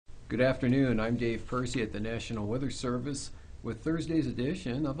Good afternoon. I'm Dave Percy at the National Weather Service with Thursday's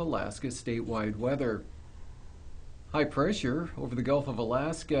edition of Alaska Statewide Weather. High pressure over the Gulf of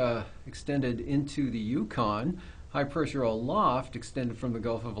Alaska extended into the Yukon. High pressure aloft extended from the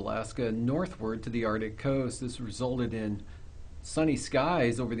Gulf of Alaska northward to the Arctic coast. This resulted in sunny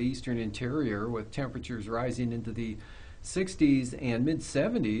skies over the eastern interior with temperatures rising into the 60s and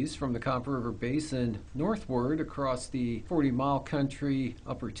mid-70s from the Copper River Basin northward across the 40-mile country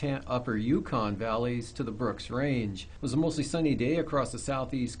upper Yukon valleys to the Brooks Range. It was a mostly sunny day across the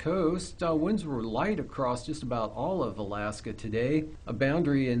southeast coast. Winds were light across just about all of Alaska today. A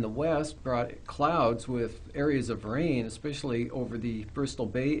boundary in the west brought clouds with areas of rain, especially over the Bristol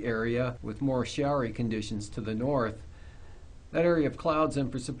Bay area, with more showery conditions to the north. That area of clouds and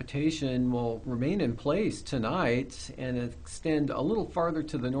precipitation will remain in place tonight and extend a little farther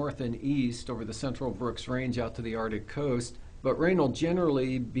to the north and east over the central Brooks Range out to the Arctic coast, but rain will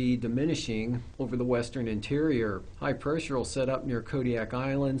generally be diminishing over the western interior. High pressure will set up near Kodiak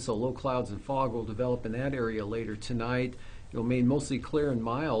Island, so low clouds and fog will develop in that area later tonight. It will remain mostly clear and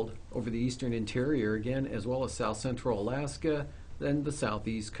mild over the eastern interior again, as well as south central Alaska, then the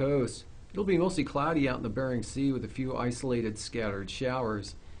southeast coast. It'll be mostly cloudy out in the Bering Sea with a few isolated scattered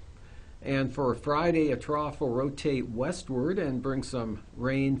showers. And for Friday, a trough will rotate westward and bring some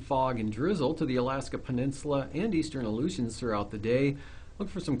rain, fog, and drizzle to the Alaska Peninsula and eastern Aleutians throughout the day. Look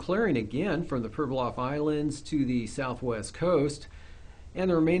for some clearing again from the Pribilof Islands to the southwest coast. And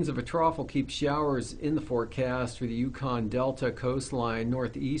the remains of a trough will keep showers in the forecast for the Yukon Delta coastline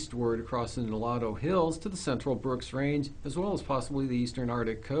northeastward across the Nulato Hills to the central Brooks Range, as well as possibly the eastern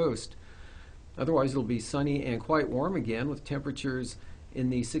Arctic coast. Otherwise, it'll be sunny and quite warm again with temperatures in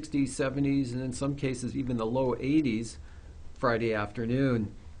the 60s, 70s, and in some cases even the low 80s Friday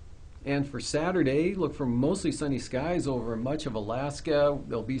afternoon. And for Saturday, look for mostly sunny skies over much of Alaska.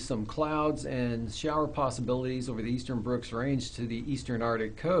 There'll be some clouds and shower possibilities over the eastern Brooks Range to the eastern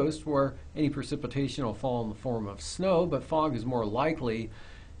Arctic coast, where any precipitation will fall in the form of snow, but fog is more likely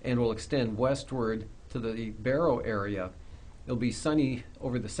and will extend westward to the Barrow area. It'll be sunny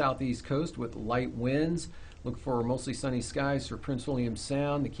over the southeast coast with light winds. Look for mostly sunny skies for Prince William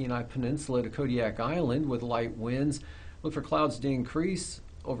Sound, the Kenai Peninsula to Kodiak Island with light winds. Look for clouds to increase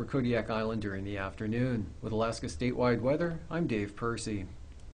over Kodiak Island during the afternoon. With Alaska Statewide Weather, I'm Dave Percy.